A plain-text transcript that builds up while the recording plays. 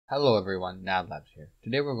Hello everyone, NavLabs here.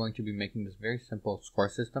 Today we're going to be making this very simple score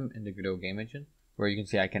system in the Godot game engine, where you can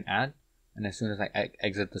see I can add, and as soon as I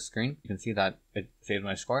exit the screen, you can see that it saves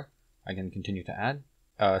my score. I can continue to add,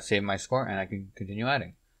 save my score, and I can continue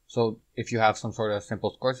adding. So if you have some sort of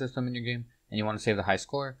simple score system in your game, and you want to save the high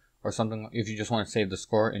score, or something, if you just want to save the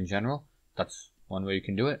score in general, that's one way you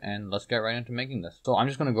can do it, and let's get right into making this. So I'm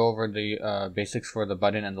just going to go over the basics for the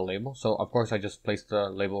button and the label. So of course I just placed the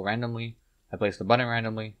label randomly. I placed the button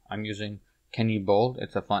randomly. I'm using Kenny Bold.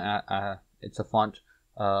 It's a font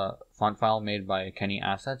file made by Kenny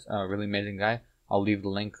Assets, a really amazing guy. I'll leave the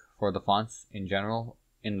link for the fonts in general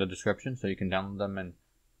in the description, so you can download them and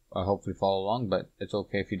hopefully follow along. But it's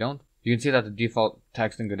okay if you don't. You can see that the default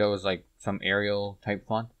text in Godot is like some Arial type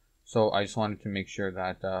font. So I just wanted to make sure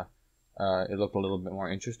that it looked a little bit more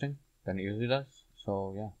interesting than it usually does.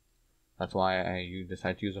 So yeah, that's why I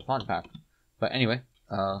decided to use a font pack. But anyway.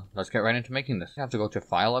 Let's get right into making this. You have to go to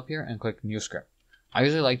File up here and click New Script. I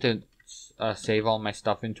usually like to save all my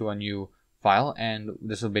stuff into a new file, and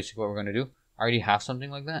this is basically what we're going to do. I already have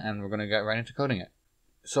something like that, and we're going to get right into coding it.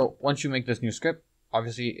 So once you make this new script,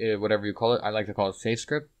 obviously whatever you call it, I like to call it save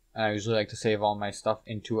script. And I usually like to save all my stuff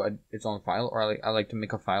into its own file, or I like to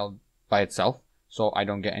make a file by itself, so I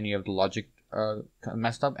don't get any of the logic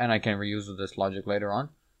messed up, and I can reuse this logic later on.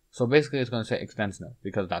 So basically it's going to say extends node,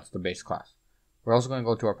 because that's the base class. We're also going to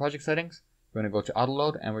go to our project settings. We're going to go to auto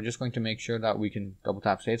load, and we're just going to make sure that we can double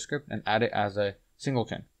tap save script and add it as a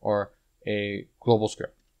singleton or a global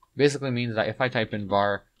script. Basically means that if I type in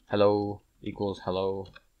var hello equals hello,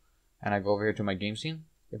 and I go over here to my game scene,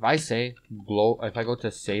 if I say if I go to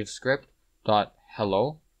save script dot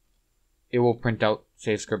hello, it will print out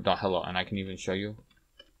save script dot hello, and I can even show you.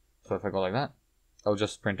 So if I go like that, it'll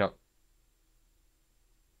just print out.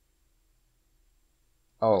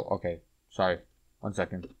 Oh, okay. Sorry. 1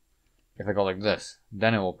 second. If I go like this,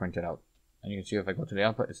 then it will print it out. And you can see if I go to the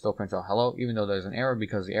output, it still prints out hello, even though there's an error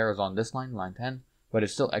because the error is on this line, line 10, but it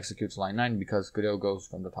still executes line 9 because Godot goes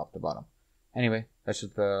from the top to bottom. Anyway, that's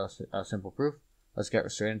just a simple proof. Let's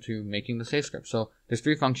get straight into making the save script. So there's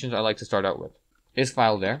 3 functions I like to start out with. Is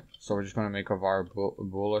file there? So we're just going to make a var bool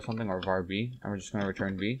or something, or var b, and we're just going to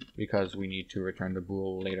return b because we need to return the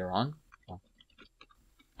bool later on.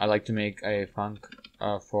 I like to make a func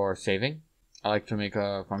for saving. I like to make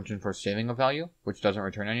a function for saving a value, which doesn't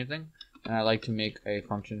return anything. And I like to make a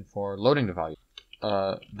function for loading the value.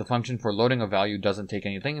 The function for loading a value doesn't take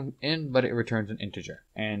anything in, but it returns an integer.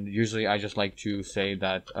 And usually I just like to say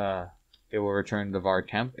that it will return the var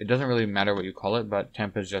temp. It doesn't really matter what you call it, but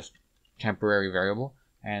temp is just temporary variable.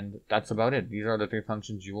 And that's about it. These are the 3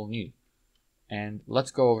 functions you will need. And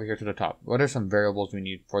let's go over here to the top. What are some variables we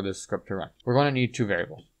need for this script to run? We're going to need 2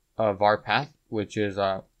 variables. Var path, which is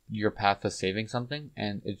your path is saving something,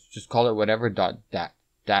 and it's just call it whatever data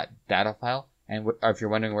file. And if you're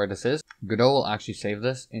wondering where this is, Godot will actually save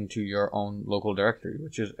this into your own local directory,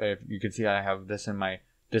 which is, if you can see, I have this in my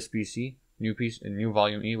this PC, new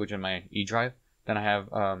volume E, which is my E drive. Then I have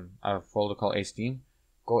a folder called asteam,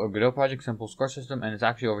 Godot project simple score system, and it's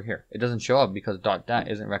actually over here. It doesn't show up because .dat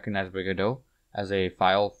isn't recognized by Godot as a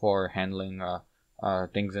file for handling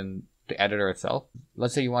things in the editor itself.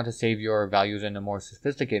 Let's say you want to save your values in a more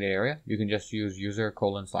sophisticated area. You can just use user ://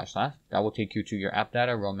 That will take you to your app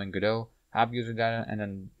data, Roman Godot, app user data, and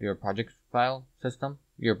then your project file system,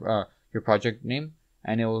 your project name,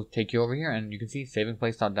 and it will take you over here, and you can see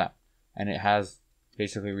savingplace.dat. And it has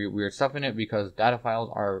basically weird stuff in it because data files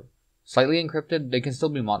are slightly encrypted. They can still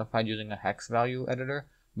be modified using a hex value editor,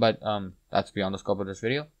 but that's beyond the scope of this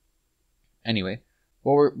video. Anyway,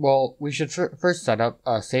 we should first set up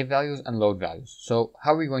save values and load values. So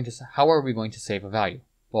how are we going to save a value?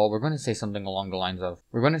 Well, we're going to say something along the lines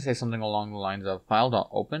of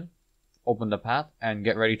file.open, open the path, and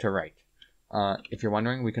get ready to write. If you're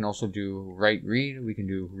wondering, we can also do write read. We can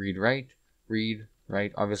do read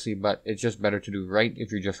write, obviously, but it's just better to do write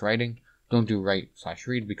if you're just writing. Don't do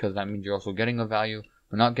write/read because that means you're also getting a value.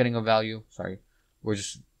 We're not getting a value. Sorry, we're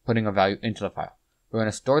just putting a value into the file. We're going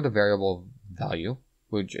to store the variable value,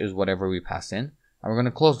 which is whatever we pass in, and we're going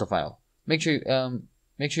to close the file. Make sure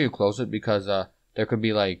you close it because there could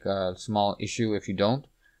be like a small issue if you don't.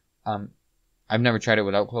 I've never tried it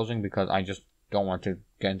without closing because I just don't want to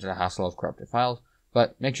get into the hassle of corrupted files,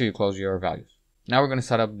 but make sure you close your values. Now we're going to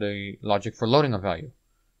set up the logic for loading a value.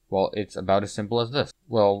 Well, it's about as simple as this.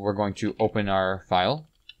 Well, we're going to open our file.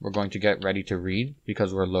 We're going to get ready to read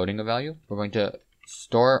because we're loading a value. We're going to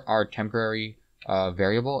store our temporary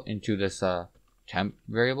variable into this temp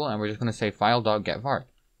variable, and we're just going to say file.getVar.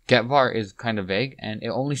 GetVar is kind of vague, and it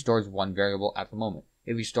only stores 1 variable at the moment.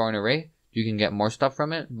 If you store an array, you can get more stuff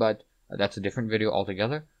from it, but that's a different video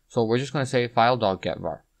altogether. So we're just going to say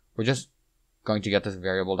file.getVar. We're just going to get this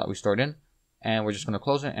variable that we stored in, and we're just going to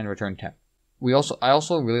close it and return temp. I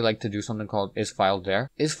also really like to do something called isFileThere.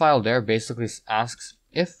 isFileThere basically asks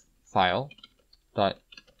if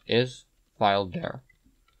file.isFileThere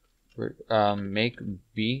make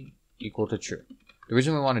b equal to true. The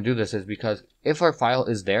reason we want to do this is because if our file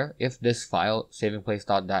is there, if this file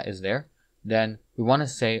savingplace.dat is there, then we want to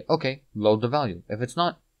say, okay, load the value. If it's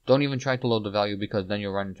not, don't even try to load the value because then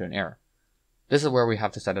you'll run into an error. This is where we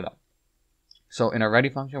have to set it up. So in our ready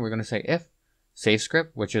function, we're going to say if savescript,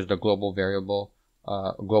 which is the global variable,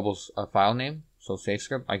 file name. So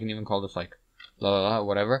savescript, I can even call this like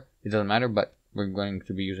whatever. It doesn't matter, but we're going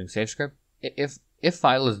to be using savescript. If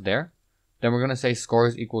file is there, then we're going to say score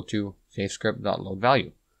is equal to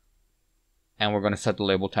savescript.loadValue. And we're going to set the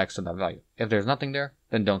label text to that value. If there's nothing there,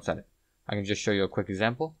 then don't set it. I can just show you a quick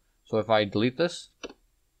example. So if I delete this,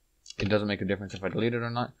 it doesn't make a difference if I delete it or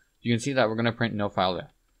not. You can see that we're going to print no file there.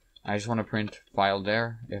 I just want to print file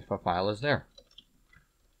there if a file is there.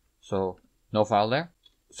 So no file there.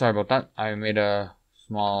 Sorry about that. I made a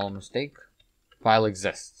small mistake. File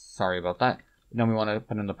exists. Sorry about that. Then we want to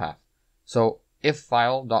put in the path. So if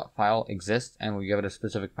file.file exists and we give it a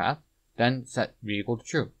specific path, then set b equal to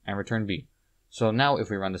true and return b. So now if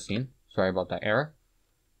we run the scene, sorry about that error,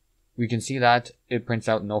 we can see that it prints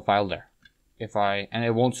out no file there. And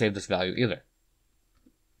it won't save this value either.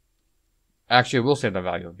 Actually, it will save the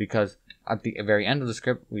value because at the very end of the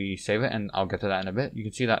script, we save it, and I'll get to that in a bit. You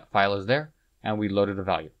can see that file is there, and we loaded the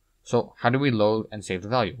value. So how do we load and save the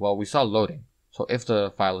value? Well, we saw loading. So if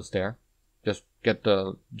the file is there, just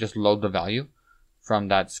load the value from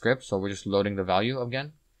that script. So we're just loading the value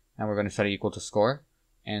again, and we're going to set it equal to score,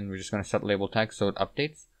 and we're just going to set label text so it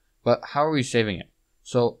updates. But how are we saving it?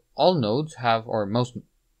 So all nodes have, or most,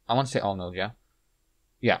 I want to say all nodes, yeah?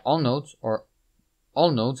 Yeah, all nodes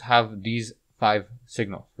have these 5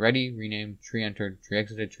 signals: ready, rename, tree entered, tree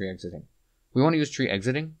exited, tree exiting. We want to use tree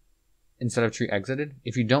exiting instead of tree exited.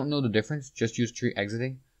 If you don't know the difference, just use tree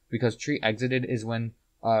exiting, because tree exited is when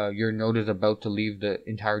your node is about to leave the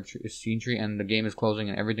entire scene tree and the game is closing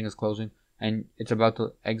and everything is closing and it's about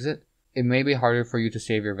to exit. It may be harder for you to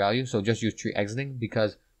save your value, so just use tree exiting,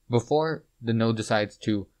 because before the node decides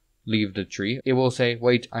to leave the tree, it will say,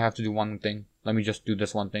 wait, I have to do one thing. Let me just do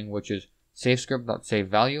this one thing, which is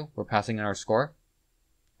savescript.saveValue. We're passing in our score,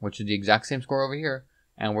 which is the exact same score over here.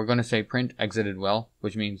 And we're going to say print exited well,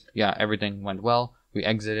 which means, yeah, everything went well. We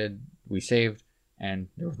exited, we saved, and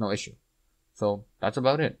there was no issue. So that's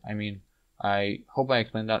about it. I mean, I hope I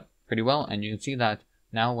explained that pretty well. And you can see that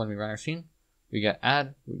now when we run our scene, we get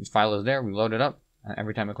add, the file is there, we load it up. And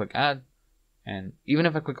every time I click add, and even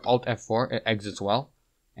if I click Alt F4, it exits well.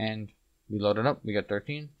 And we load it up, we get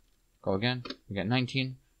 13. Go again, we get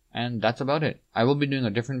 19. And that's about it. I will be doing a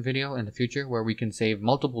different video in the future where we can save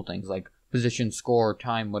multiple things like position, score,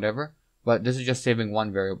 time, whatever. But this is just saving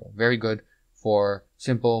one variable. Very good for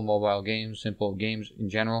simple mobile games, simple games in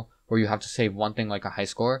general, where you have to save one thing like a high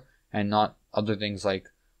score and not other things like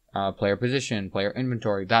player position, player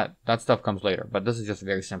inventory. That stuff comes later. But this is just a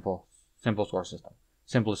very simple score system.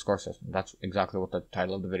 Simplest score system. That's exactly what the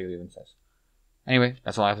title of the video even says. Anyway,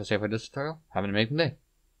 that's all I have to say for this tutorial. Have an amazing day.